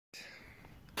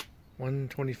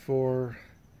W124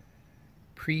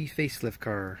 pre-facelift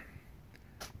car,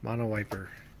 mono wiper.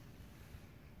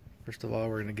 First of all,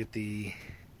 we're going to get the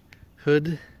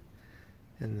hood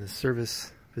in the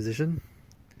service position.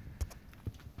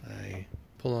 I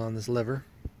pull on this lever,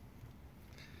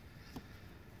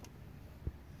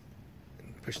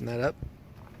 pushing that up,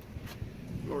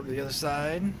 go over to the other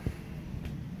side.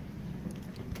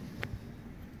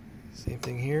 Same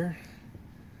thing here.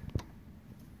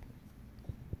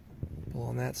 Pull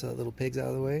on that so that little pig's out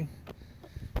of the way.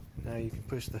 Now you can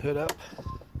push the hood up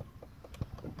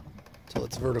until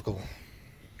it's vertical.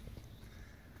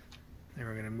 Then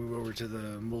we're going to move over to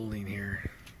the molding here.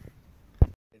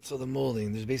 So the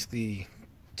molding, there's basically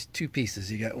two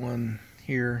pieces. You got one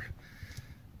here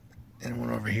and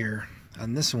one over here.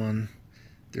 On this one,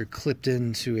 they're clipped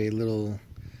into a little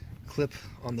clip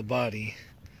on the body.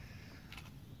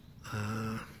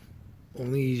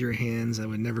 Only use your hands. I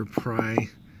would never pry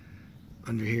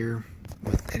under here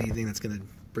with anything that's going to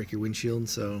break your windshield.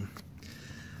 So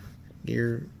get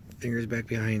your fingers back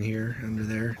behind here, under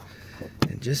there,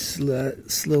 and just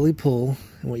slowly pull.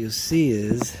 And what you'll see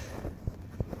is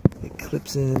it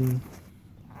clips in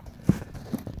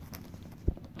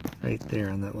right there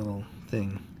on that little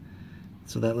thing.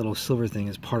 So that little silver thing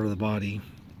is part of the body,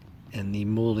 and the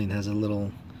molding has a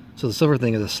little, so the silver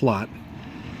thing is a slot,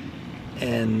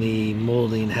 and the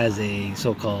molding has a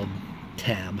so-called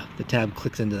tab. The tab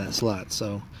clicks into that slot.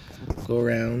 So go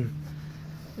around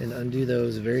and undo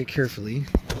those very carefully.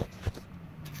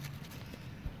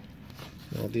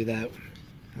 I'll do that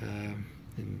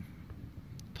and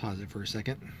pause it for a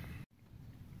second.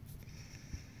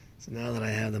 So now that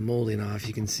I have the molding off,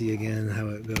 you can see again how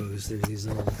it goes. There's these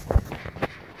little,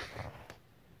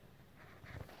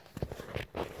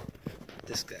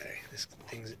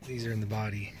 these are in the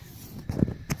body.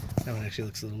 That one actually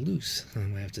looks a little loose. I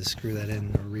might have to screw that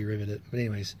in or re-rivet it. But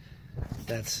anyways,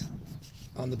 that's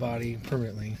on the body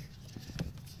permanently.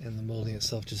 And the molding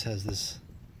itself just has this,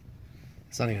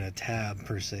 it's not even a tab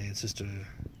per se, it's just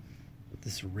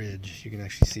this ridge. You can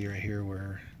actually see right here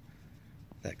where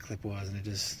that clip was, and it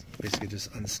just basically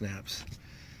just unsnaps.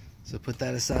 So put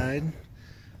that aside.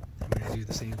 I'm going to do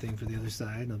the same thing for the other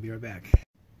side, and I'll be right back.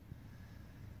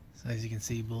 So as you can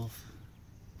see, both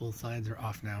sides are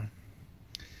off now.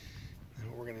 And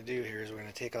what we're going to do here is we're going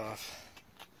to take off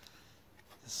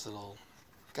this little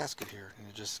gasket here, and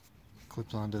it just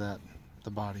clips onto the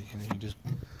body, and then you just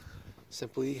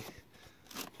simply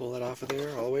pull that off of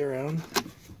there all the way around.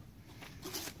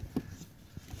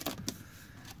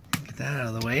 Get that out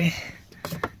of the way,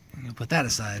 and you'll put that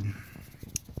aside.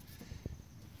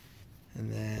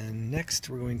 And then next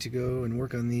we're going to go and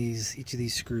work on each of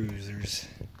these screws. There's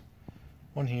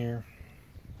one here,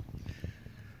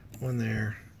 one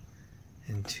there,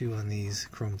 and two on these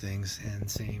chrome things, and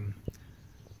same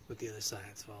with the other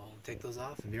side. So I'll take those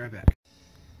off and be right back.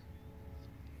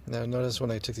 Now notice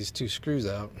when I took these two screws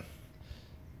out,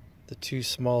 the two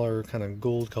smaller kind of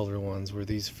gold color ones were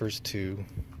these first two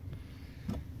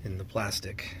in the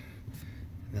plastic,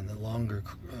 and then the longer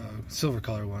silver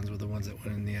color ones were the ones that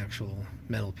went in the actual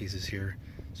metal pieces here.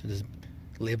 So just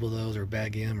label those or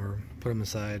bag them or put them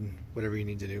aside, whatever you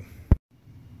need to do.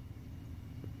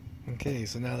 Okay,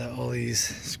 so now that all these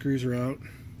screws are out,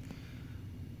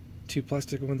 two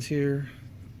plastic ones here,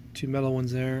 two metal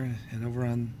ones there, and over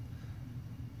on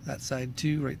that side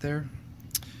too, right there,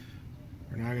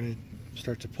 we're now going to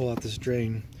start to pull out this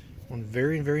drain. One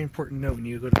very, very important note when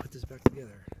you go to put this back together.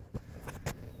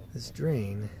 This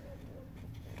drain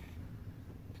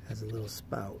has a little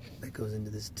spout that goes into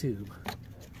this tube.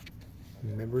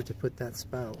 Remember to put that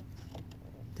spout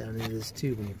down into this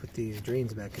tube when you put these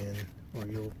drains back in, or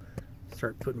you'll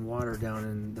start putting water down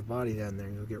in the body down there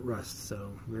and you'll get rust.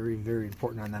 So very, very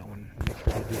important on that one. Make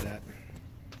sure you do that.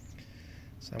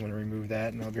 So I'm going to remove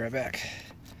that and I'll be right back.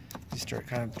 You start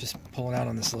kind of just pulling out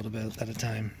on this a little bit at a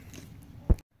time.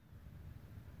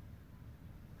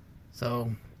 So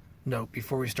note,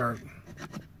 before we start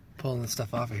pulling the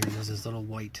stuff off of here, there's this little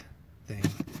white thing.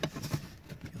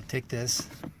 You'll take this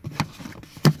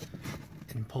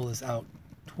and pull this out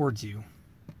towards you,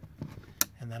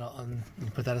 and that'll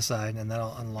you put that aside, and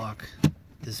that'll unlock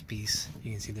this piece.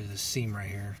 You can see there's a seam right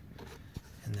here,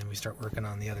 and then we start working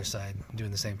on the other side,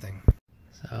 doing the same thing.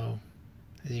 So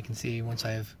as you can see, once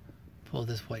I've pulled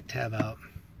this white tab out,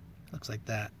 it looks like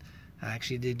that. I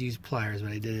actually did use pliers,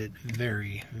 but I did it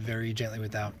very, very gently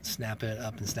without snapping it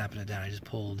up and snapping it down. I just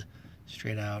pulled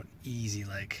straight out, easy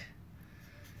like.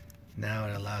 Now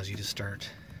it allows you to start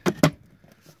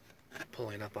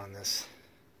pulling up on this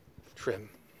trim.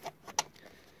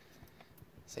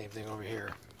 Same thing over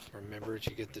here. Remember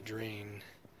to get the drain,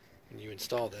 when you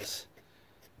install this,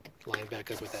 line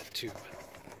back up with that tube.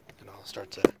 And I'll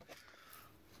start to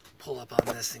pull up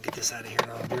on this and get this out of here,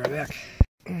 and I'll be right back.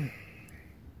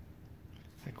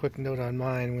 A quick note on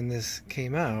mine: when this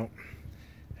came out,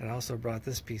 it also brought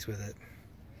this piece with it.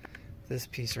 This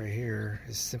piece right here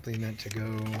is simply meant to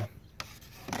go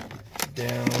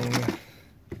down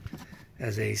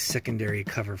as a secondary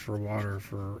cover for water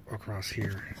for across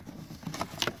here.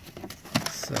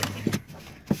 So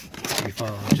if you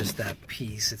follow just that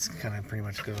piece, it's kind of pretty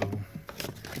much go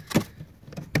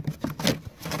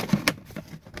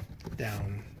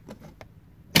down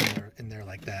in there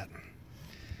like that.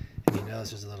 And you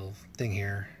notice there's a little thing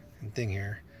here and thing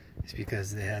here. It's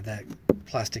because they had that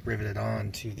plastic riveted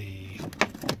on to the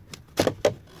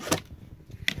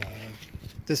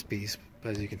this piece,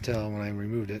 but as you can tell when I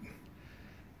removed it,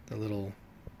 the little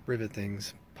rivet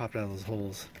things popped out of those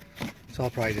holes. So I'll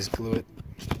probably just glue it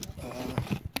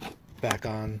back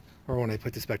on, or when I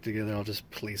put this back together, I'll just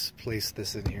place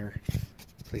this in here,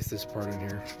 place this part in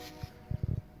here.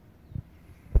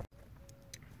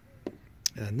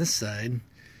 And on this side,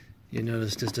 you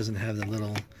notice this doesn't have the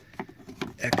little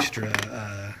extra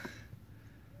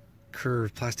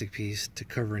curved plastic piece to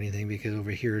cover anything, because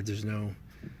over here there's no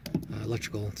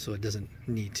electrical, so it doesn't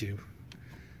need to.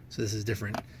 So this is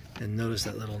different. And notice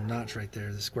that little notch right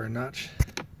there, the square notch,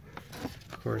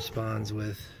 corresponds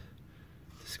with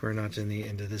the square notch in the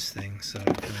end of this thing. So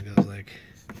it kind of goes like,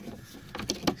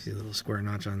 see the little square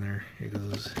notch on there? It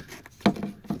goes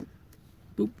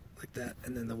boop like that,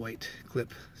 and then the white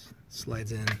clip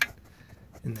slides in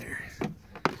there.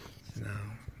 So now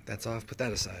that's off, put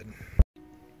that aside.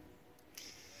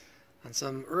 On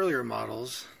some earlier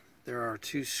models, there are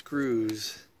two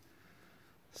screws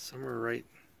somewhere right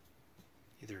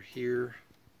either here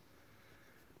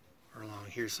or along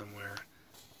here somewhere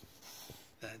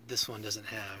that this one doesn't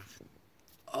have.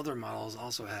 Other models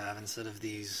also have, instead of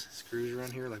these screws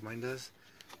around here like mine does,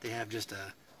 they have just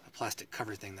a plastic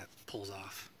cover thing that pulls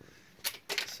off.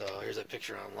 So here's a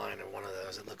picture online of one of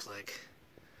those. It looks like,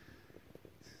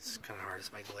 it's kind of hard,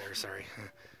 it's my glare, sorry,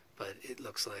 but it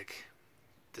looks like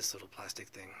this little plastic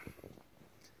thing.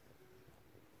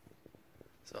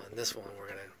 So in this one, we're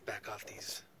going to back off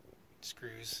these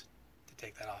screws to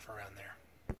take that off around there.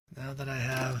 Now that I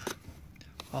have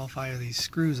all 5 of these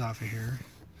screws off of here,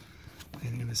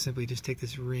 I'm going to simply just take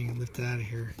this ring and lift it out of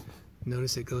here.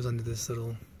 Notice it goes under this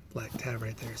little black tab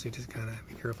right there, so you just kind of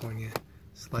be careful when you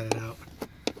slide it out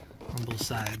on both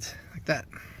sides, like that.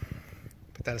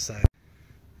 Put that aside.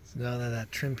 So now that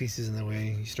that trim piece is in the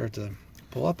way, you start to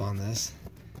pull up on this,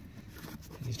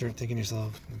 and you start thinking to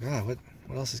yourself, God,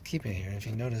 what else is keeping it here? And if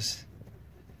you notice,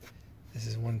 this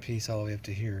is one piece all the way up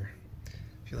to here.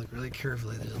 If you look really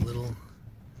carefully, there's a little,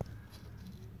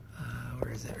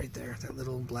 where is that? Right there, that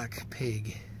little black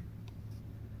peg.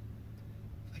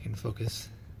 If I can focus.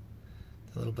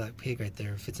 The little black peg right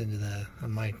there fits into the,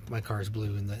 my car's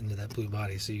blue, into that blue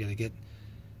body. So you got to get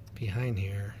behind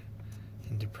here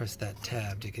and depress that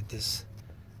tab to get this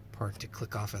part to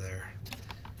click off of there.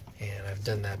 And I've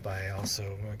done that by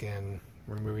also, again,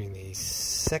 removing the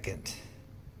second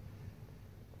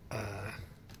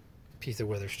piece of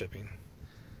weather stripping.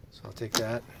 So I'll take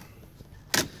that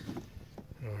and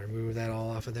I'll remove that all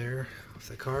off of there, off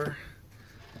the car,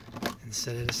 and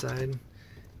set it aside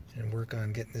and work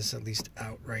on getting this at least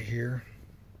out right here.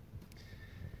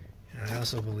 And I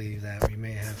also believe that we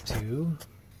may have to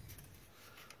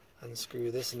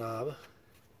unscrew this knob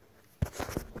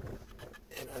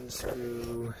and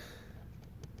unscrew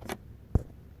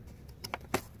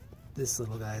this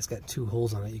little guy. It's got 2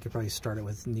 holes on it. You could probably start it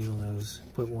with needle nose,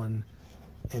 put one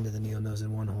end of the needle nose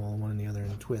in one hole, one in the other,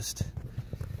 and twist.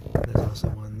 And there's also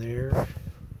one there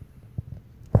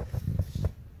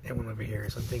and one over here.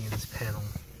 So I'm thinking this panel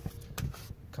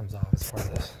comes off as part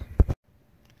of this.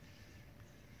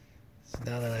 So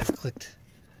now that I've clicked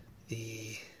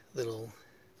the little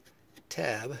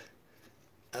tab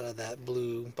out of that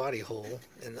blue body hole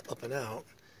and up and out,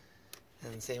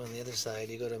 and same on the other side,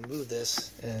 you go to move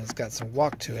this and it's got some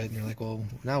walk to it, and you're like, well,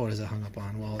 now what is it hung up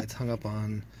on? Well, it's hung up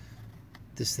on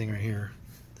this thing right here.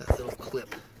 That little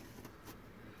clip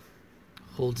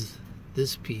holds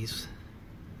this piece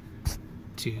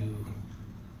to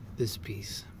this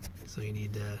piece. So you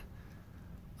need to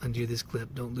undo this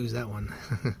clip, don't lose that one,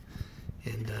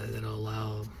 and that'll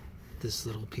allow this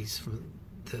little piece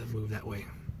to move that way.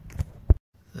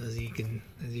 As you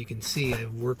can see,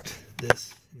 I've worked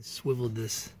this and swiveled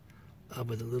this up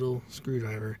with a little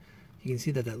screwdriver. You can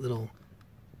see that little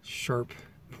sharp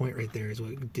point right there is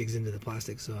what digs into the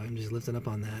plastic. So I'm just lifting up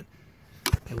on that.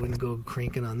 I wouldn't go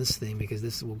cranking on this thing because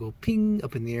this will go ping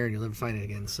up in the air and you'll never find it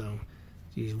again. So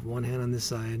use one hand on this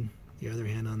side, the other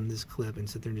hand on this clip and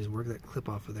sit there and just work that clip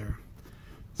off of there.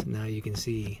 So now you can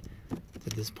see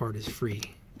that this part is free.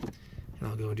 And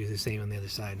I'll go and do the same on the other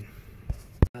side.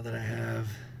 Now that I have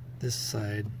this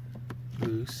side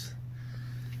loose,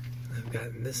 I've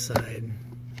gotten this side,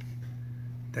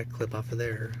 that clip off of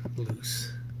there,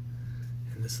 loose.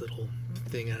 And this little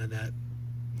thing out of that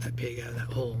peg out of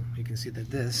that hole, you can see that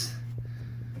this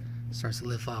starts to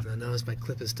lift off. Now notice my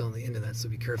clip is still on the end of that, so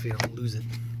be careful you don't lose it.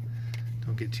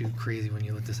 Don't get too crazy when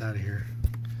you let this out of here.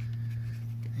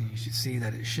 And you should see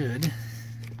that it should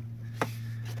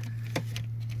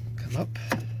come up.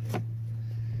 Get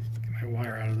my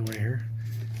wire out of the way here.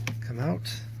 Come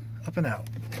out, up and out.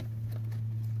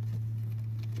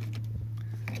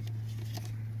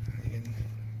 You can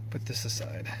put this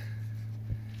aside.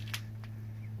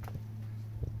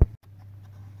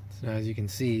 So now as you can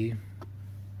see,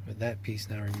 with that piece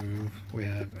now removed, we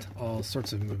have all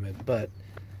sorts of movement, but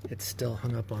it's still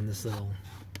hung up on this little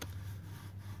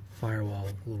firewall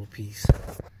little piece.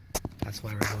 That's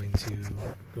why we're going to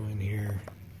go in here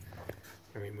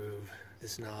and remove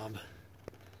this knob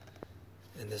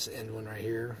and this end one right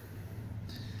here,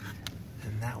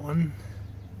 and that one,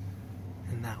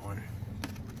 and that one.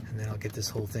 And then I'll get this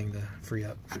whole thing to free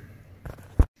up.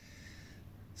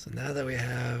 So now that we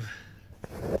have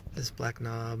this black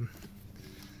knob,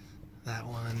 that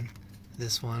one,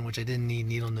 this one, which I didn't need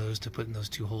needle nose to put in those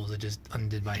two holes, I just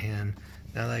undid by hand.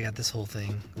 Now that I got this whole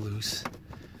thing loose,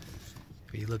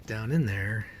 if you look down in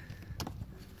there,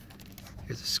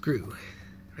 here's a screw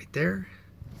right there,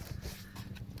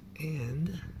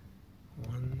 and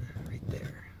one right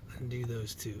there. Undo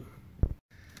those two.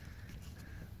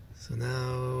 So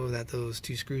now that those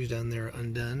two screws down there are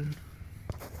undone,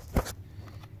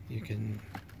 you can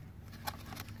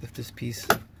lift this piece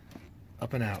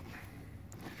up and out.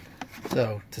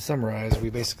 So to summarize, we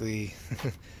basically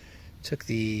took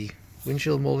the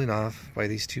windshield molding off by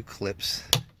these two clips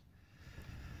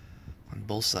on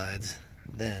both sides.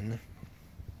 Then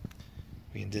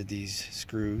we undid these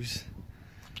screws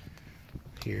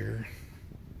here,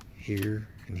 here,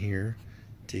 and here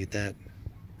to get that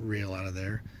rail out of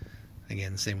there.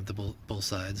 Again, same with the both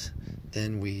sides.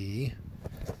 Then we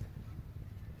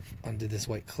undid this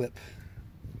white clip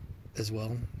as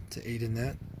well to aid in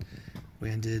that. We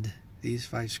undid these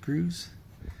 5 screws.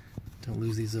 Don't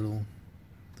lose these little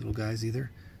guys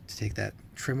either. To take that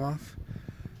trim off,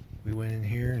 we went in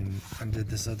here and undid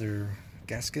this other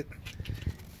gasket,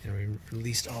 and we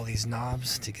released all these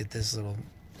knobs to get this little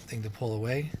thing to pull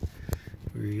away.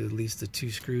 We released the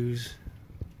 2 screws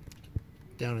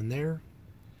down in there.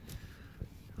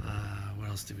 What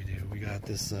else did we do? We got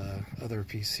this other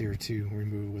piece here too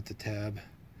removed with the tab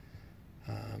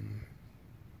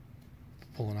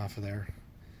pulling off of there.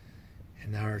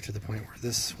 And now we're to the point where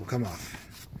this will come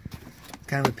off.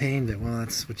 Kind of a pain, but well,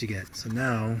 that's what you get. So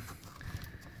now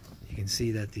you can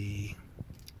see that the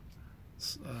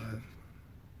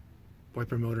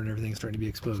wiper motor and everything is starting to be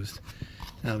exposed.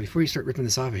 Now before you start ripping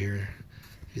this off of here,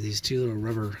 there's these 2 little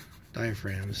rubber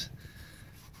diaphragms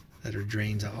that are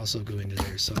drains that also go into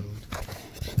there. So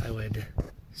I would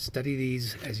study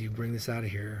these as you bring this out of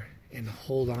here and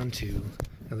hold on to, in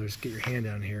other words, get your hand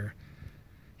down here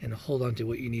and hold on to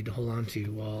what you need to hold on to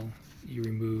while you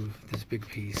remove this big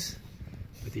piece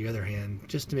with the other hand,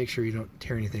 just to make sure you don't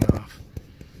tear anything off.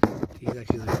 These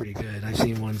actually look pretty good. I've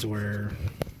seen ones where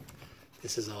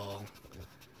this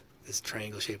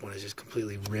triangle shaped one is just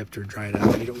completely ripped or dried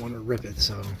out. You don't want to rip it,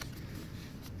 so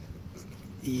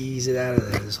ease it out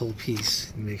of there, this whole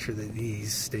piece, and make sure that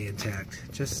these stay intact,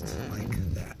 just like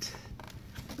that.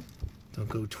 Don't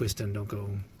go twisting, don't go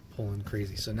pulling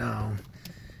crazy. So now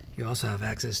you also have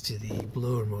access to the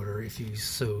blower motor if you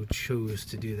so chose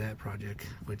to do that project,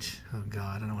 which, oh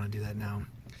god, I don't want to do that now.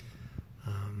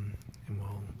 And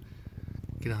we'll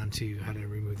get on to how to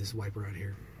remove this wiper out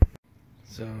here.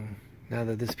 So now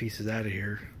that this piece is out of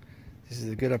here, this is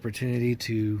a good opportunity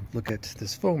to look at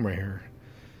this foam right here.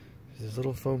 There's this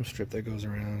little foam strip that goes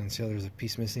around, and see how there's a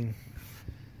piece missing?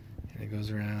 And it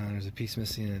goes around, there's a piece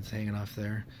missing, and it's hanging off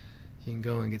there. You can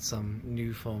go and get some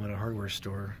new foam at a hardware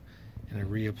store and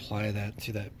reapply that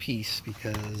to that piece,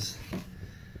 because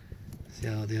see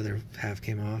how the other half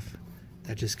came off?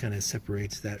 That just kind of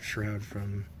separates that shroud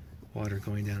from water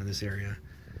going down in this area.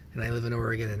 And I live in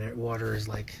Oregon, and water is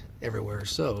like everywhere,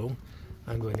 so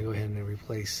I'm going to go ahead and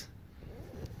replace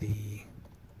the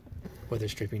weather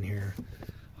stripping here.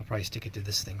 I'll probably stick it to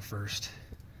this thing first,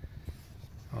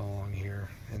 all along here,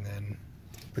 and then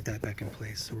put that back in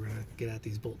place. So we're gonna get out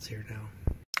these bolts here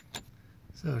now.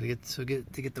 So to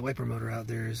get the wiper motor out,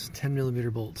 there's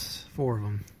 10mm bolts, 4 of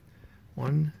them.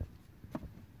 1,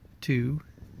 2,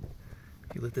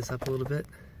 If you lift this up a little bit,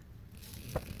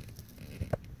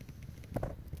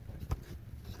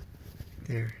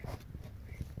 there,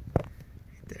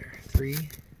 right there, 3. And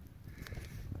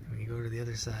when you go to the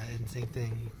other side, same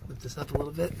thing, you lift this up a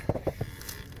little bit.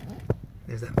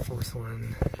 There's that 4th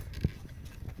one,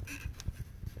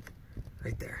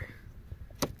 right there.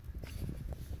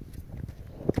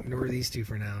 Ignore these 2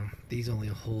 for now. These only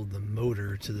hold the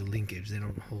motor to the linkage. They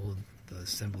don't hold the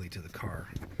assembly to the car.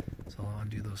 So I'll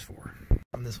undo those 4.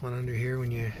 On this one under here, when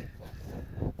you're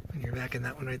backing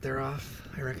that one right there off,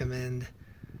 I recommend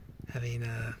having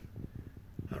a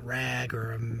rag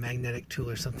or a magnetic tool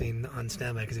or something on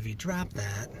standby, because if you drop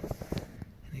that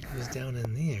and it goes down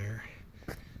in there,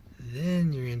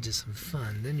 then you're into some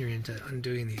fun. Then you're into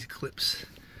undoing these clips,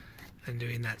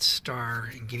 undoing that star,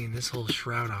 and getting this whole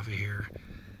shroud off of here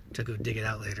to go dig it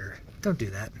out later. Don't do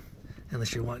that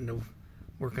unless you're wanting to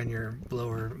work on your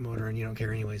blower motor and you don't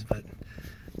care anyways. But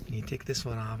when you take this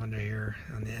one off under here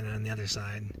on the other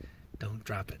side, don't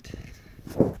drop it.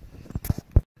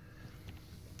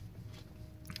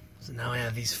 So now I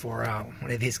have these 4 out.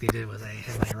 What I basically did was I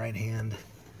had my right hand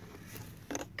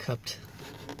cupped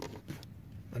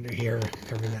under here,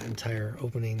 covering that entire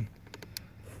opening,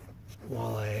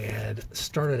 while I had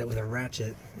started it with a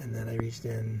ratchet, and then I reached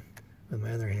in with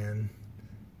my other hand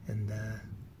and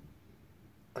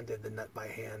undid the nut by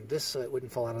hand, just so it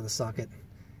wouldn't fall out of the socket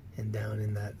and down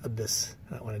in that abyss.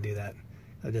 I don't want to do that.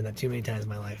 I've done that too many times in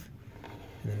my life.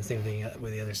 And then the same thing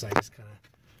with the other side, just kind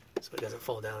of so it doesn't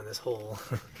fall down in this hole.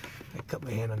 I cut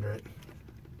my hand under it,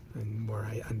 and where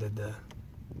I undid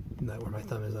where my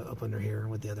thumb is up under here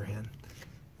with the other hand.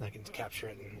 And I can capture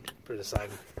it and put it aside.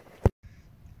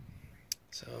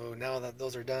 So now that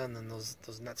those are done, then those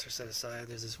nuts are set aside.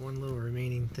 There's this one little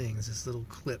remaining thing. It's this little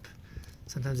clip.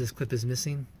 Sometimes this clip is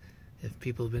missing if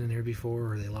people have been in here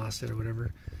before or they lost it or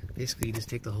whatever. Basically, you just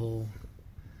take the whole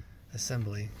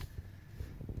assembly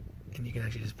and you can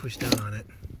actually just push down on it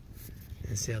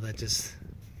and see how that just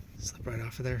slipped right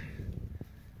off of there.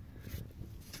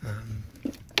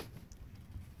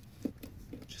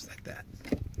 Just like that.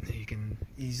 And you can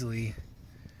easily,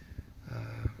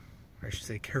 or I should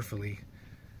say carefully,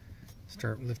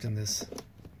 start lifting this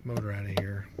motor out of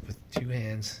here with 2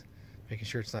 hands, making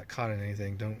sure it's not caught in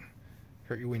anything. Don't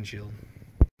hurt your windshield.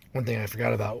 One thing I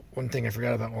forgot about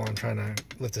while I'm trying to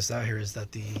lift this out here is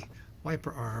that the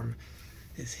wiper arm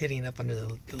is hitting up under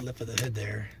the lip of the hood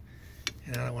there,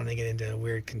 and I don't want to get into a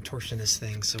weird contortionist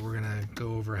thing, so we're gonna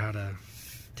go over how to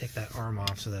take that arm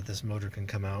off so that this motor can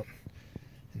come out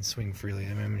and swing freely.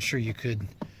 I mean, I'm sure you could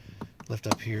lift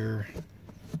up here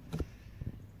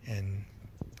and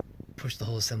push the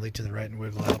whole assembly to the right and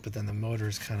wiggle out, but then the motor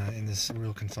is kind of in this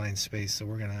real confined space, so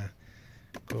we're gonna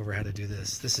go over how to do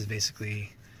this. This is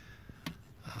basically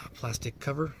a plastic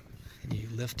cover, and you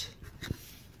lift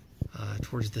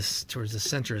towards the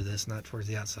center of this, not towards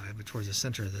the outside, but towards the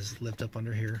center of this. Lift up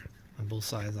under here on both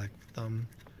sides, like thumb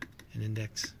and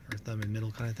index, or thumb and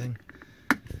middle kind of thing.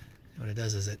 And what it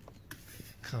does is it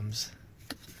comes,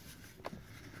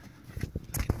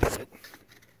 I can do it,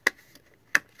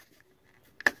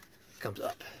 comes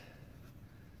up.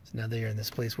 So now that you're in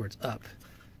this place where it's up,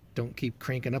 don't keep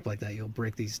cranking up like that. You'll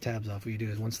break these tabs off. What you do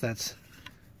is once that's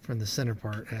from the center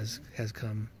part has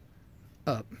come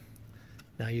up,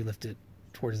 now you lift it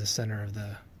towards the center of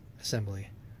the assembly.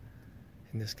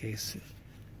 In this case,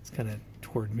 it's kind of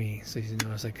toward me. So you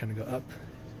notice I kind of go up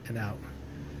and out.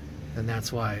 And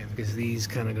that's why, because these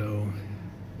kind of go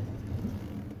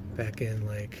back in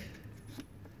like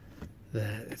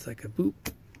that. It's like a boop,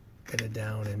 kind of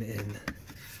down and in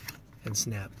and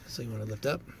snap. So you want to lift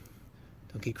up.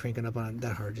 Don't keep cranking up on it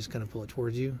that hard. Just kind of pull it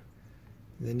towards you.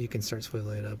 And then you can start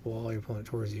swiveling it up while you're pulling it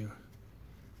towards you.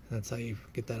 That's how you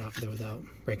get that off there without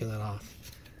breaking that off.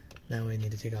 Now we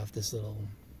need to take off this little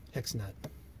hex nut.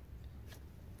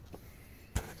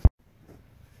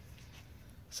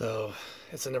 So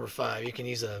it's a number 5. You can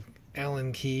use a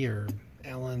Allen key or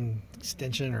Allen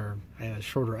extension, or I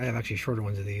have actually shorter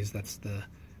ones of these. That's the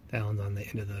Allen's on the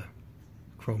end of the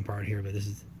chrome part here, but this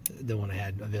is the one I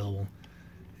had available.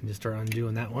 And just start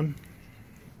undoing that one.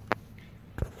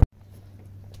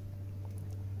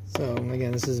 So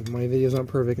again, this is, my videos aren't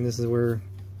perfect, and this is where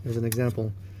there's an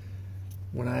example.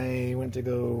 When I went to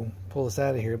go pull this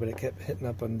out of here, but it kept hitting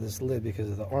up on this lid because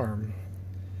of the arm,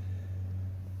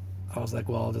 I was like,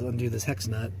 well, I'll just undo this hex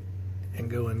nut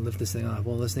and go and lift this thing off.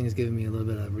 Well, this thing is giving me a little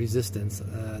bit of resistance.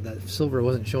 That silver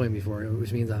wasn't showing before,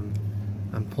 which means I'm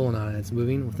pulling on it, it's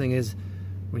moving. The thing is,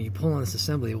 when you pull on this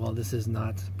assembly, while this is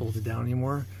not bolted down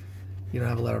anymore, you don't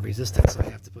have a lot of resistance, so you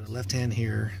have to put a left hand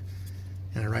here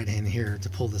and a right hand here to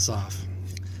pull this off.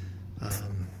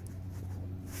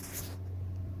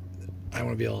 I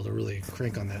want to be able to really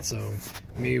crank on that. So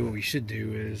maybe what we should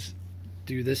do is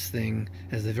do this thing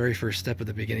as the very first step at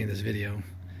the beginning of this video.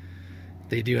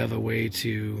 They do have a way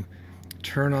to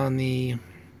turn on the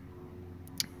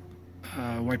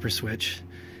wiper switch,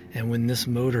 and when this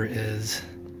motor is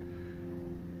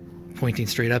pointing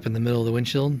straight up in the middle of the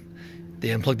windshield, they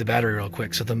unplug the battery real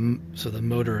quick so the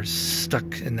motor is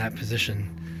stuck in that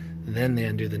position. Then they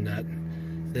undo the nut.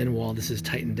 Then while this is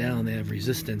tightened down, they have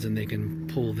resistance and they can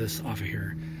pull this off of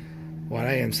here. What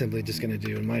I am simply just going to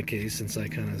do in my case, since I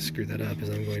kind of screwed that up, is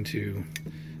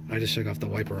I just took off the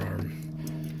wiper arm,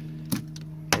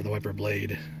 or the wiper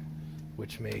blade,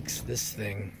 which makes this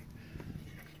thing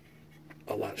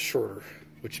a lot shorter,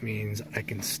 which means I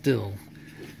can still,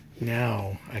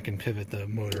 now I can pivot the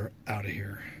motor out of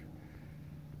here,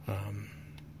 or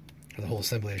the whole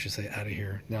assembly I should say, out of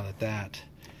here, now that that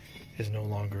is no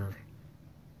longer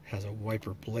has a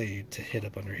wiper blade to hit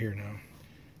up under here now.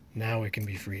 Now it can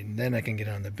be free, and then I can get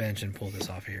on the bench and pull this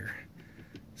off here.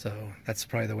 So that's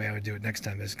probably the way I would do it next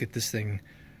time, is get this thing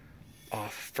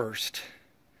off first.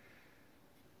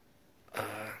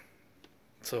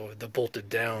 So the bolted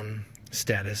down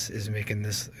status is making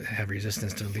this have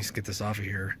resistance to at least get this off of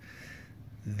here,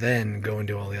 then go and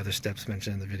do all the other steps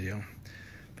mentioned in the video.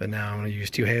 But now I'm going to use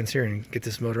two hands here and get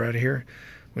this motor out of here.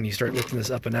 When you start lifting this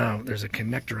up and out, there's a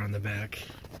connector on the back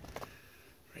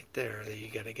right there that you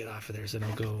got to get off of there, so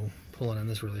don't go pulling on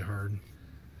this really hard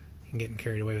and getting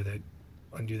carried away with it.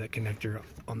 Undo that connector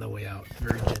on the way out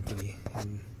very gently,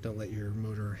 and don't let your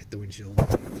motor hit the windshield.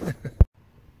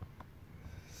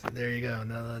 So there you go.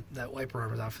 Now that that wiper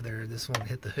arm is off of there, this won't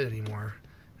hit the hood anymore.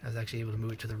 I was actually able to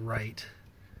move it to the right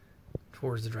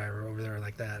towards the driver over there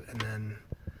like that, and then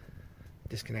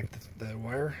disconnect the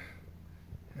wire,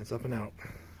 and it's up and out.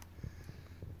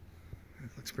 It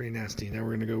looks pretty nasty. Now we're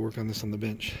going to go work on this on the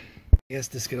bench. I guess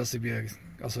this could also be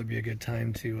a good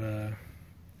time to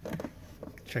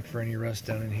check for any rust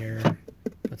down in here.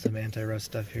 Put some anti-rust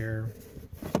stuff here.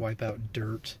 Wipe out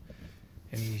dirt.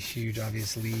 Any huge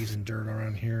obvious leaves and dirt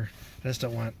around here. I just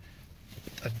don't want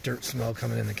a dirt smell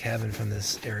coming in the cabin from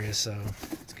this area, so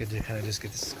it's good to kind of just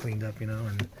get this cleaned up, you know.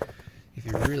 And if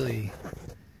you're really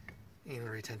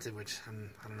retentive, which I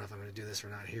don't know if I'm going to do this or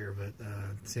not here, but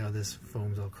see how this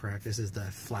foam's all cracked? This is the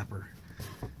flapper,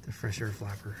 the fresh air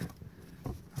flapper.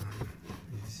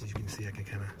 As you can see, I can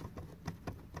kind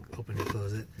of open and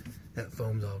close it. That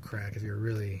foam's all cracked. If you're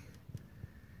really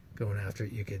going after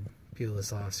it, you could peel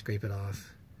this off, scrape it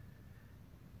off,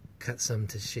 cut some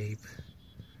to shape,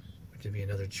 which would be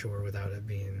another chore without it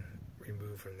being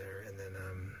removed from there, and then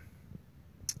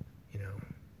you know,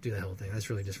 do the whole thing. That's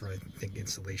really just for, I think,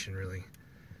 insulation, really.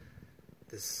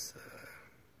 This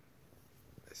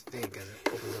thing, as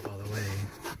it opens up all the way,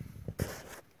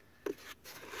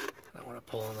 I don't want to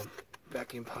pull on the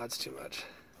vacuum pods too much.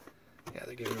 Yeah,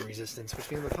 they're giving me resistance, which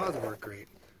means the pods will work great.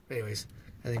 But anyways,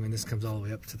 I think when this comes all the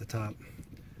way up to the top,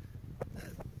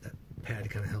 that pad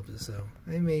kind of helps it. So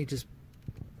I may just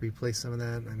replace some of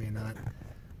that, I may not.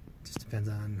 It just depends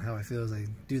on how I feel as I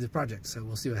do the project, so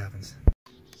we'll see what happens.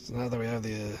 So now that we have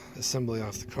the assembly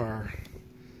off the car,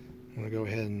 I'm going to go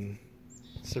ahead and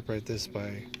separate this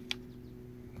by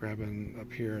grabbing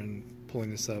up here and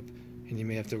pulling this up, and you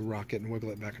may have to rock it and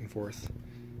wiggle it back and forth.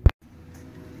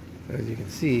 As you can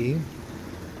see,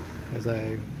 as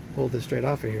I pulled this straight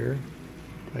off of here,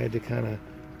 I had to kind of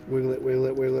wiggle it,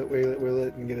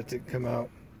 and get it to come out.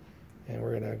 And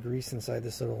we're going to grease inside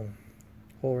this little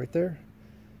hole right there,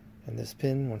 and this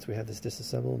pin, once we have this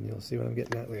disassembled, and you'll see what I'm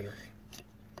getting at later.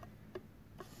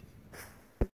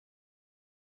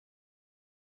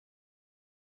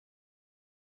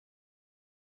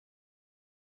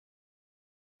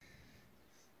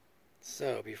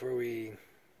 So before we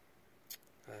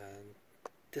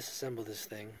disassemble this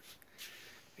thing,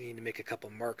 we need to make a couple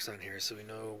marks on here so we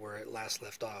know where it last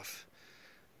left off.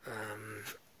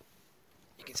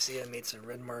 You can see I made some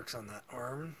red marks on the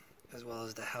arm as well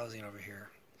as the housing over here.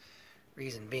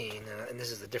 Reason being, and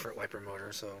this is a different wiper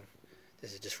motor, so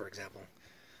this is just for example.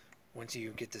 Once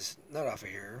you get this nut off of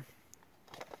here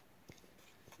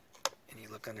and you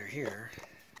look under here,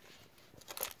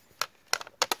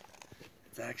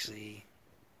 it's actually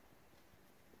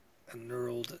a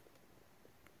knurled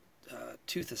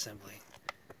tooth assembly,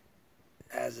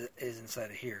 as it is inside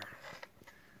of here.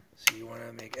 So you want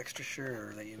to make extra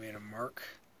sure that you made a mark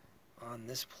on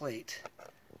this plate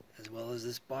as well as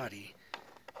this body,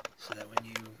 so that when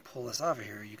you pull this off of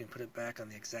here, you can put it back on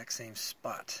the exact same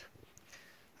spot.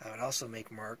 I would also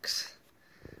make marks,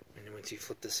 and once you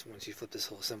flip this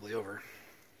whole assembly over,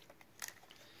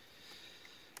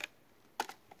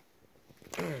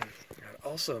 I'd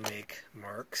also make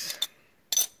marks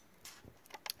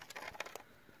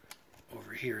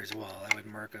here as well. I would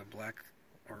mark a black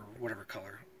or whatever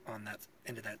color on that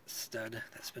end of that stud,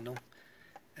 that spindle,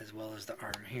 as well as the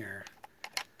arm here.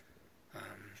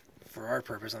 For our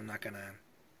purpose, I'm not going to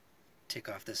take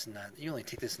off this nut. You only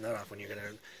take this nut off when you're going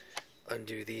to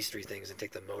undo these three things and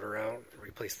take the motor out,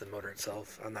 replace the motor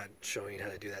itself. I'm not showing you how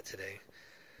to do that today.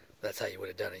 That's how you would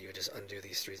have done it. You would just undo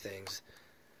these three things,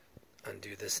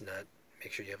 undo this nut,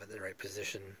 make sure you have it in the right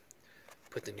position,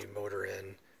 put the new motor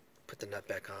in, put the nut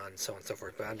back on, so on and so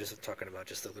forth. But I'm just talking about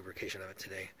just the lubrication of it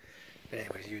today. But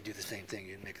anyways, you would do the same thing.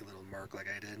 You'd make a little mark like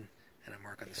I did, and a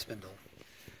mark on the spindle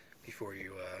before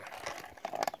you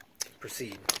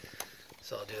proceed.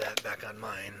 So I'll do that back on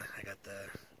mine. I got the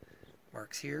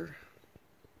marks here.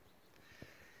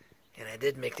 And I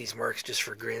did make these marks just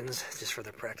for grins, just for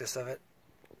the practice of it.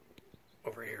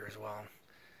 Over here as well.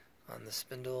 On the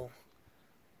spindle,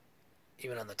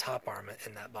 even on the top arm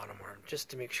and that bottom arm, just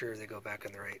to make sure they go back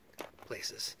in the right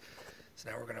places.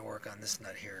 So now we're going to work on this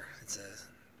nut here. It's a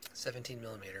 17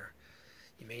 millimeter.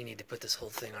 You may need to put this whole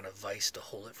thing on a vise to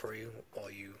hold it for you while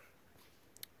you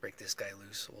break this guy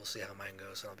loose. We'll see how mine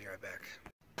goes, and I'll be right back.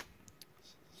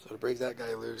 So to break that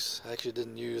guy loose, I actually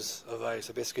didn't use a vise.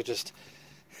 I basically just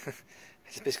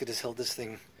held this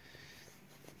thing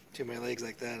to my legs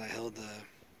like that. I held the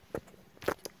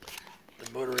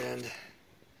motor end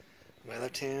with my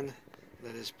left hand, and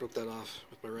I just broke that off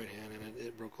with my right hand, and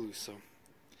it broke loose. So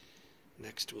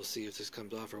next we'll see if this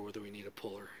comes off or whether we need a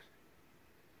puller.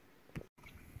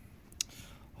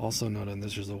 Also note on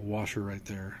this, there's a washer right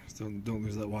there, so don't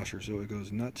lose that washer. So it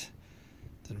goes nut,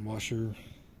 then washer,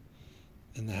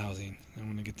 and the housing. I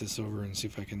want to get this over and see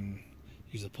if I can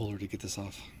use a puller to get this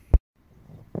off.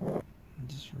 And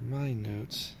just for my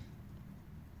notes,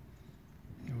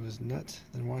 it was nut,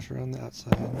 then washer on the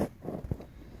outside.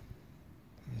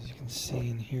 As you can see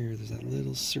in here, there's that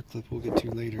little circlip we'll get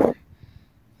to later.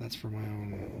 That's for my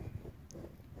own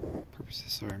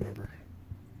purposes, so I remember.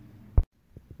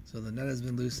 So the nut has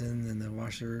been loosened and the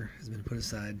washer has been put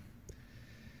aside.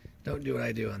 Don't do what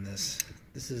I do on this.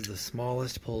 This is the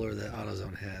smallest puller that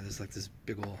AutoZone has. It's like this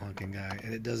big old honking guy,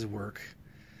 and it does work.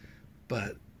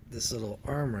 But this little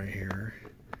arm right here,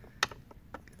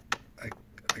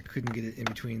 I couldn't get it in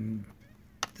between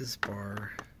this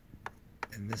bar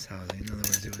and this housing. In other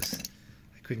words,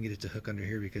 I couldn't get it to hook under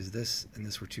here because this and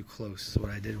this were too close. So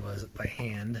what I did was, by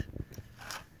hand,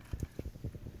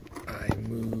 I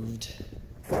moved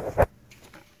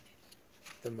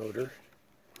the motor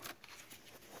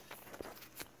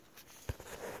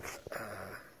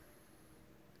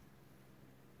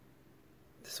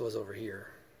this was over here.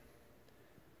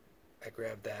 I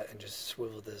grabbed that and just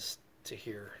swiveled this to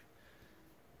here.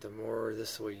 The more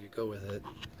this way you go with it,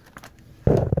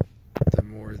 the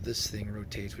more this thing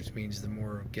rotates, which means the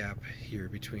more gap here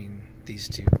between these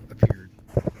two appeared.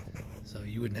 So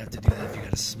you wouldn't have to do that if you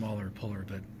got a smaller puller,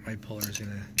 but my puller is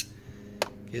going to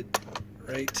get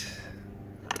right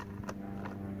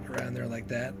around there like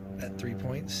that at 3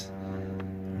 points.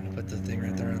 I'm going to put the thing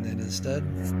right there on the end of the stud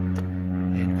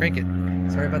and crank it.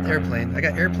 Sorry about the airplane. I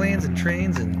got airplanes and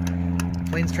trains and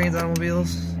planes, trains,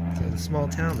 automobiles. It's a small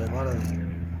town, but a lot of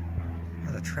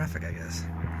traffic, I guess.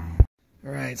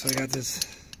 Alright, so I got this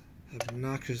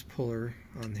obnoxious puller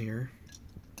on here,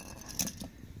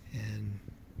 and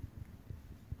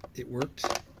it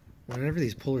worked. Whenever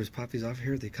these pullers pop these off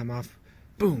here, they come off,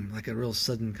 boom, like a real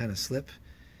sudden kind of slip,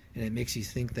 and it makes you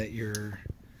think that your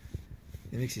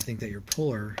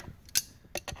puller,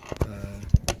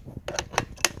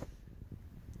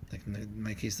 like in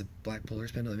my case, the black puller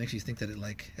spindle, it makes you think that it,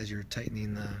 like, as you're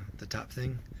tightening the top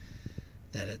thing,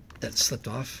 that slipped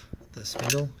off the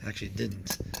spindle. Actually, it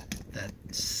didn't. That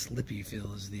slippy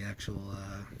feel is the actual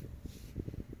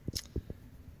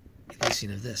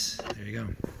loosening of this. There you go.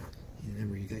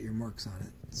 Remember, you got your marks on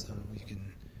it, so you can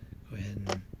go ahead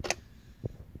and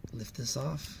lift this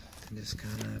off and just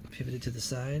kind of pivot it to the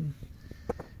side.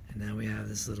 And now we have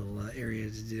this little area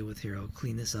to deal with here. I'll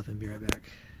clean this up and be right back.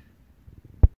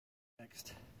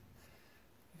 Next,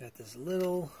 we got this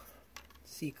little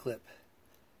C-clip.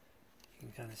 You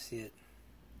can kind of see it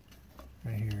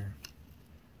right here.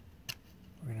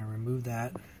 We're going to remove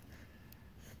that.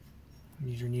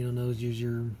 Use your needle nose, use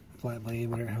your flat blade,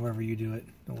 whatever, however you do it.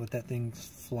 Don't let that thing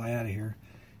fly out of here.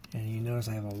 And you notice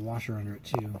I have a washer under it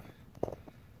too.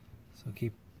 So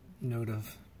keep note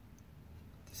of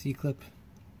the C-clip,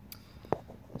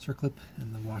 circlip,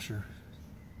 and the washer.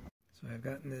 So I've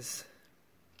gotten this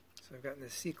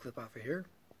C-clip off of here,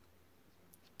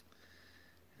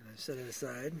 and I've set it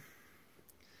aside.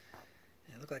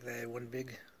 And it looked like I had one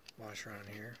big washer on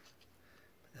here.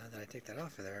 But now that I take that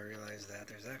off of there, I realize that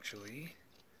there's actually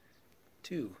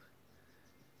two.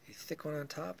 a thick one on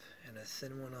top and a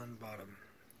thin one on bottom.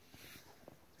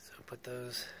 So put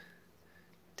those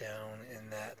down in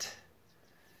that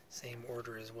same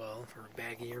order as well for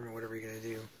baggy or whatever you're going to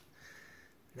do.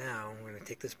 Now I'm going to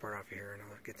take this part off of here and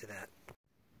I'll get to that.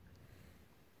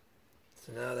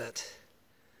 So now that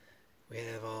we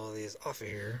have all these off of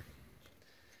here,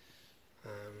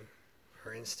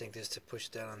 our instinct is to push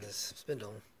down on this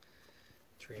spindle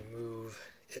to remove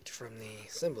it from the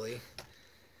assembly.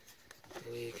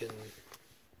 And you can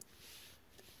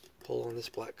pull on this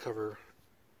black cover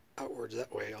outwards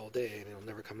that way all day and it'll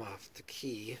never come off. The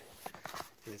key,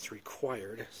 and it's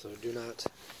required, so do not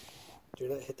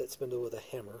hit that spindle with a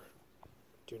hammer.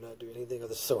 Do not do anything of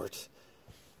the sort.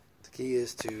 The key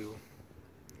is to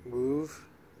move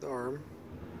the arm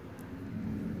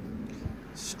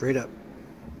straight up,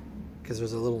 because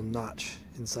there's a little notch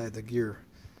inside the gear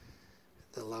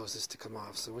that allows this to come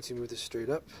off. So once you move this straight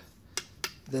up,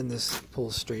 then this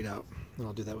pulls straight out. And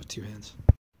I'll do that with two hands.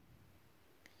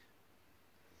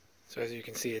 So as you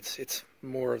can see, it's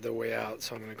more of the way out,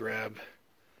 so I'm going to grab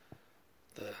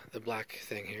the black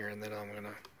thing here, and then I'm going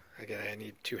to, again, I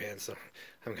need two hands, so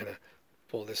I'm going to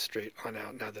pull this straight on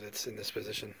out now that it's in this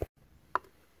position.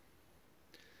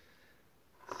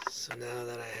 So now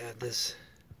that I have this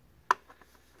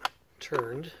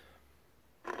turned,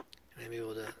 and I'm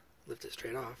able to lift it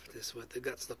straight off, this is what the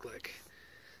guts look like.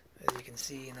 As you can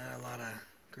see, not a lot of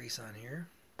grease on here.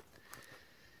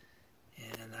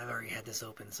 And I've already had this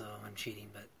open, so I'm cheating,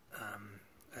 but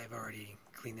I've already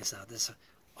cleaned this out. This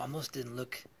almost didn't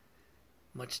look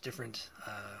much different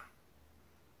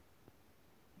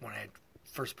when I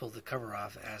first pulled the cover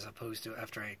off as opposed to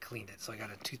after I cleaned it. So I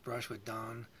got a toothbrush with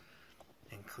Dawn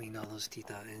and cleaned all those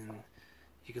teeth out. And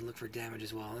you can look for damage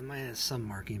as well. It might have some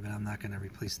marking, but I'm not going to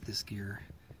replace this gear.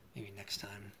 Maybe next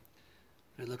time.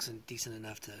 But it looks decent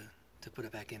enough to put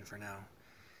it back in for now.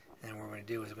 And what we're going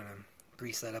to do is we're going to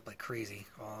grease that up like crazy.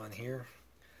 All in here.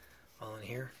 All in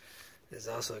here. There's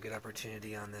also a good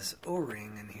opportunity on this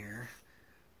O-ring in here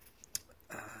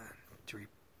to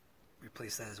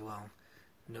replace that as well.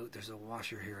 Note there's a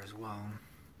washer here as well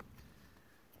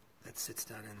that sits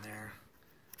down in there.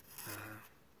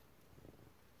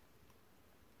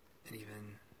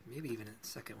 And maybe even a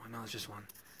second one. No, it's just one.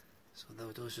 So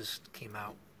those just came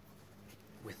out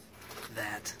with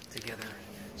that together.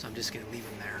 So I'm just going to leave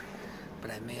them there.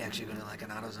 But I may actually go to like an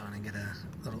AutoZone and get a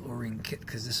little O-ring kit,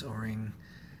 because this O-ring,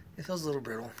 it feels a little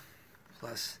brittle.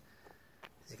 Plus,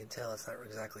 as you can tell, it's not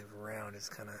exactly round. It's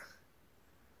kind of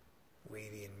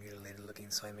wavy and mutilated looking.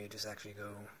 So I may just actually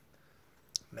go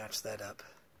match that up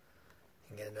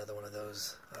and get another one of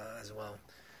those as well.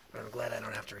 But I'm glad I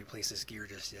don't have to replace this gear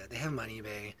just yet. They have them on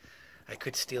eBay. I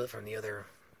could steal it from the other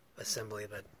assembly,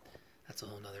 but that's a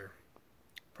whole nother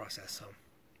process. So,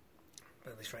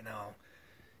 but at least right now I'll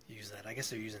use that. I guess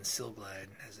they're using Seal Glide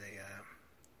as a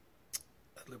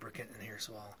lubricant in here,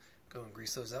 so I'll go and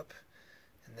grease those up,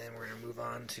 and then we're going to move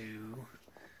on to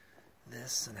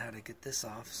this and how to get this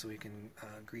off so we can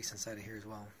grease inside of here as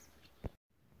well.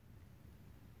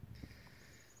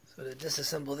 So to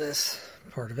disassemble this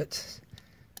part of it,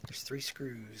 there's 3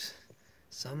 screws.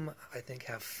 Some I think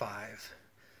have 5.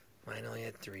 Mine only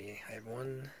had 3. I have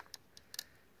 1,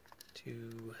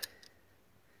 2,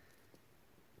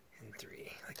 and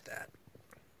 3, like that.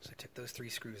 So I took those 3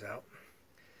 screws out.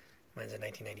 Mine's a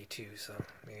 1992, so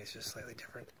maybe it's just slightly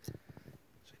different.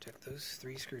 So I took those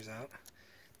 3 screws out.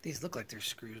 These look like they're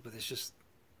screws, but it's just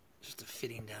a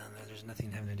fitting down there. There's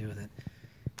nothing having to do with it.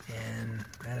 And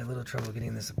I had a little trouble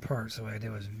getting this apart, so what I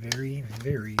did was very,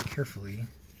 very carefully,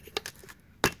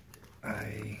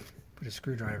 I put a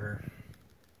screwdriver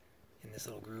in this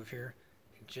little groove here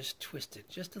and just twisted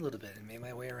just a little bit and made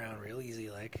my way around real easy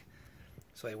like,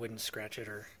 so I wouldn't scratch it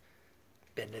or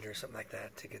bend it or something like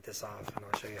that to get this off, and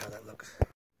I'll show you how that looks.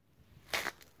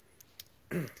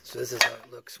 So this is how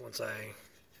it looks once I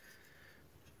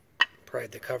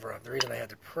pried the cover off. The reason I had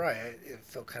to pry it, it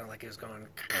felt kind of like it was going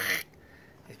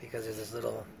is because there's this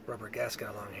little rubber gasket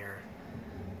along here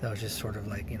that was just sort of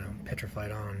like, you know,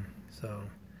 petrified on. So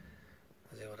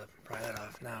I was able to pry that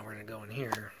off. Now we're going to go in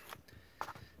here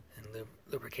and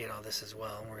lubricate all this as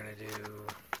well. We're going to do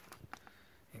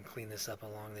and clean this up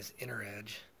along this inner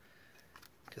edge,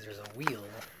 because there's a wheel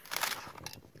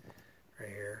right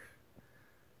here.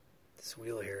 This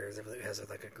wheel here has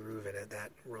like a groove in it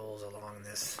that rolls along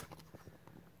this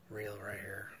rail right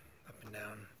here, up and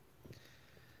down.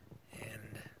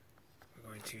 And we're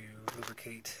going to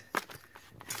lubricate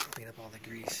and clean up all the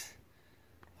grease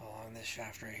along this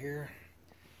shaft right here,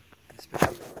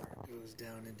 especially where it goes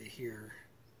down into here.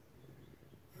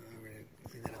 We're going to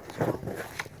clean that up as well.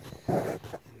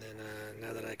 And then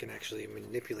now that I can actually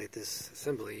manipulate this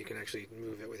assembly, you can actually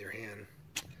move it with your hand.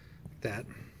 That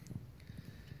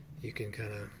you can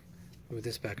kind of move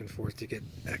this back and forth to get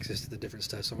access to the different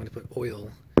stuff. So I'm going to put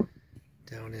oil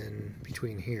down in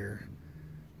between here,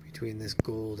 between this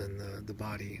gold and the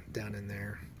body down in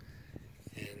there,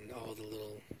 and all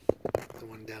the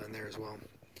one down in there as well.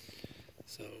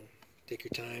 So take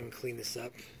your time, clean this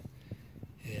up,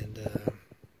 and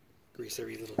grease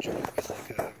every little joint with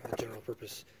like a general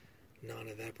purpose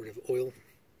non-evaporative oil,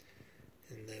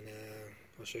 and then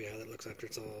I'll show you how that looks after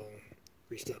it's all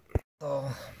greased up. It's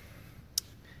all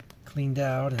cleaned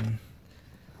out, and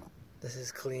this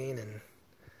is clean, and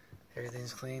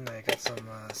everything's clean. I got some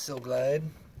Sil Glide.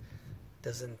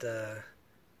 Doesn't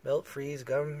melt, freeze,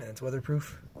 gum, and it's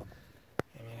weatherproof. And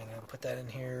I'm going to put that in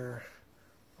here,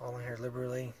 all in here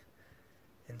liberally,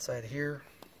 inside here.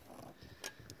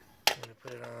 I'm going to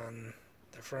put it on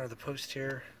the front of the post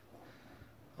here,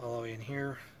 all the way in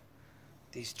here.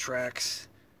 These tracks,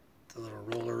 the little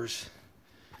rollers,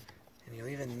 and you'll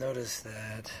even notice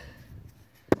that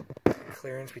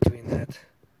clearance between that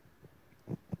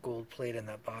gold plate and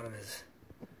that bottom is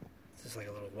just like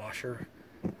a little washer.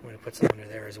 I'm going to put some under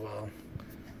there as well,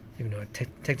 even though it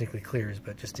technically clears,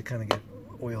 but just to kind of get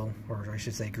oil, or I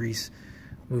should say grease,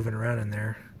 moving around in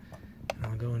there. And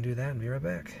I'll go and do that and be right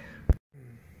back.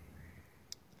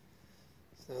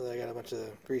 So now that I got a bunch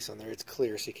of grease on there, it's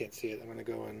clear so you can't see it. I'm going to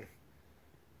go and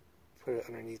put it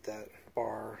underneath that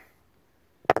bar,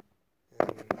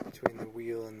 and between the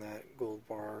wheel and that gold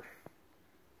bar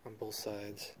on both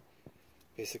sides.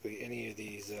 Basically any of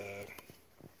these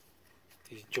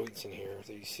joints in here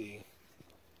that you see,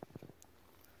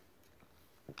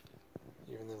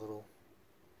 even the little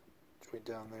joint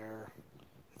down there,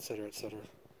 etc., etc.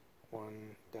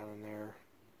 One down in there.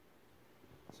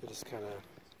 So just kind of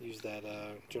use that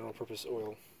general purpose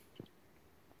oil.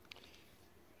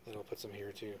 Then I'll put some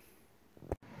here too.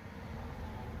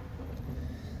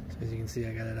 So as you can see,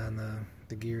 I got it on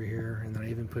the gear here, and then I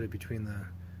even put it between the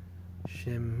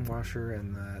shim washer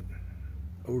and that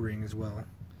O-ring as well,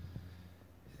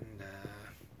 and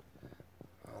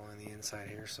all on the inside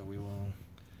here. So we will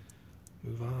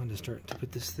move on to start to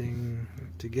put this thing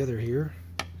together here.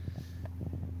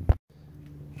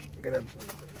 I'm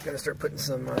gonna start putting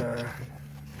some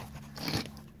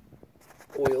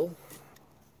oil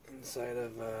inside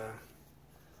of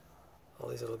all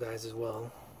these little guys as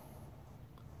well.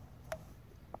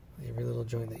 Every little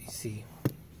joint that you see.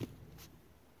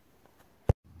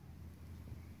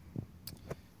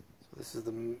 This is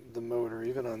the motor.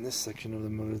 Even on this section of the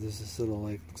motor, this is still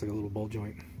like, looks like a little ball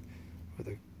joint with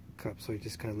a cup, so you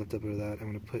just kind of lift up over that.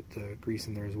 I'm going to put grease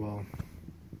in there as well.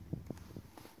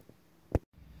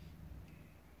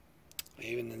 I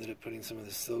even ended up putting some of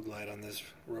the Sil Glide on this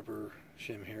rubber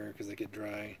shim here because they get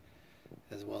dry,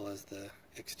 as well as the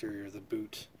exterior of the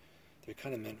boot. They're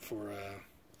kind of meant for,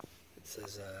 it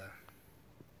says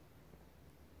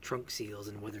trunk seals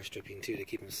and weather stripping too, to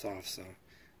keep them soft, so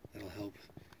that'll help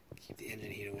keep the engine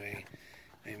heat away.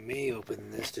 I may open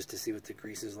this just to see what the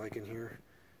grease is like in here.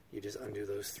 You just undo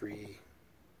those 3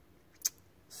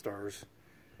 stars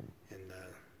and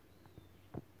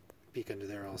peek under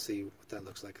there. I'll see what that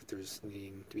looks like, if there's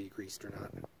needing to be greased or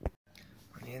not.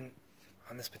 And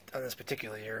on this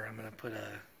particular here, I'm going to put a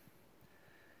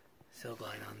Sil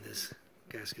Glide on this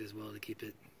gasket as well to keep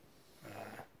it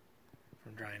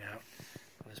from drying out.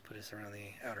 I'll just put this around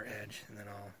the outer edge, and then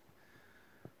I'll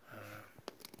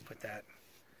put that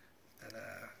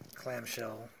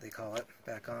clamshell, they call it,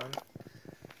 back on,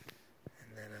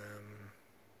 and then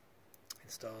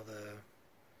install the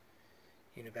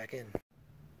unit back in.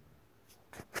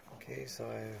 Okay, so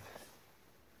I've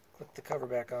clipped the cover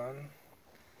back on,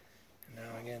 and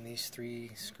now again these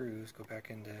 3 screws go back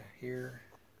into here,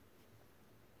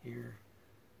 here,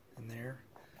 and there,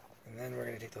 and then we're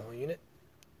going to take the whole unit,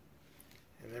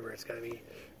 and remember it's got to be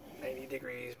 90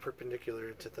 degrees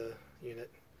perpendicular to the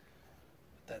unit.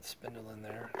 Put that spindle in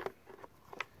there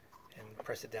and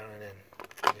press it down and in.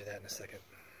 I'll do that in a second.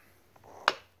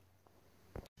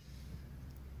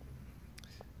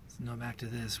 So now back to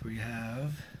this. We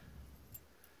have,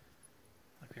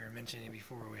 like we were mentioning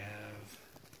before, we have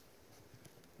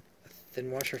a thin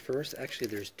washer first. Actually,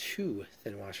 there's 2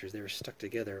 thin washers. They were stuck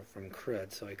together from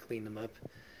crud, so I cleaned them up,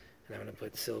 and I'm going to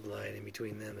put Sil Glide in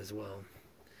between them as well.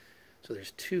 So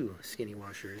there's 2 skinny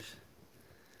washers,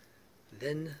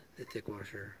 then the thick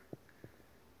washer,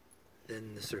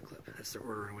 then the circlip. That's the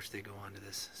order in which they go onto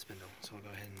this spindle. So I'll go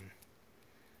ahead and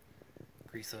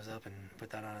grease those up and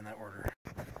put that on in that order.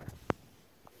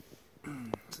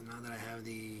 So now that I have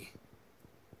the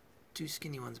 2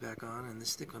 skinny ones back on and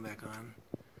this thick one back on,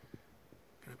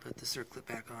 I'm going to put the circlip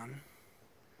back on.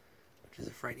 is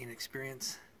a frightening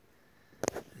experience.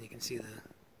 And you can see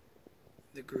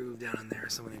the groove down in there,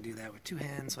 so I'm going to do that with 2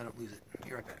 hands so I don't lose it.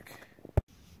 Be right back.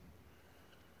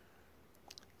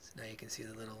 So now you can see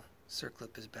the little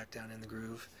circlip is back down in the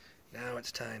groove. Now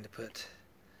it's time to put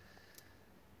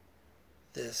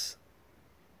this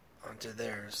onto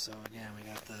there. So again, we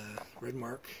got the red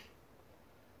mark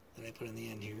that I put in the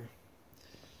end here.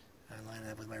 I line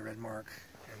it up with my red mark,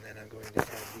 and then I'm going to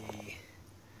add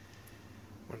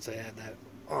once I add that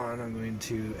on, I'm going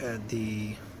to add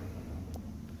the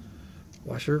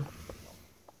washer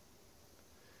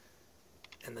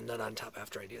and the nut on top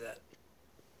after I do that.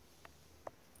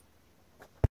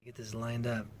 Get this lined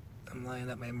up. I'm lining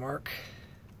up my mark.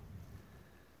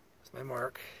 That's my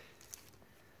mark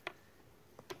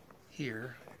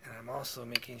here, and I'm also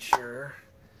making sure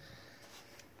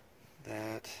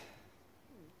that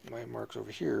my marks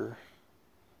over here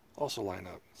also line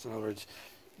up. So in other words,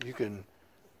 you can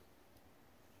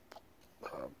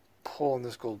pull on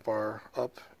this gold bar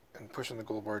up and push on the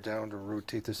gold bar down to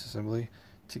rotate this assembly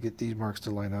to get these marks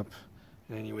to line up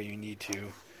in any way you need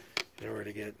to in order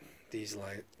to get these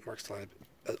marks to line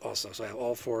up also. So I have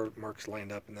all 4 marks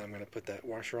lined up, and then I'm going to put that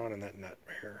washer on and that nut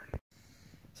right here.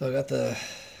 So I got the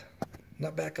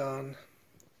nut back on.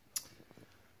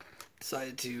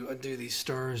 Decided to undo these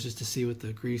stars just to see what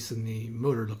the grease and the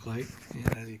motor look like.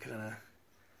 And as you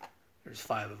there's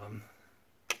 5 of them.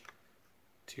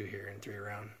 2 here and 3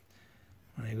 around.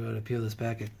 When I go to peel this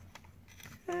back, it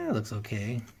looks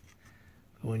okay.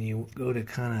 But when you go to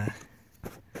kind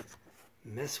of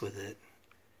mess with it,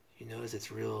 you notice it's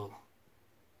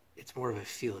more of a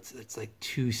feel. It's like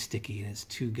too sticky and it's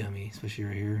too gummy, especially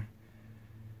right here.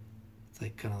 It's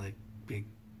like kind of like big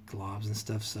globs and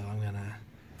stuff. So I'm gonna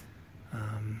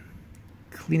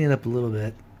clean it up a little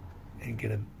bit and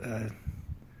get a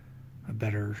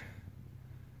better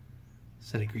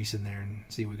set of grease in there and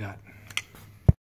see what we got.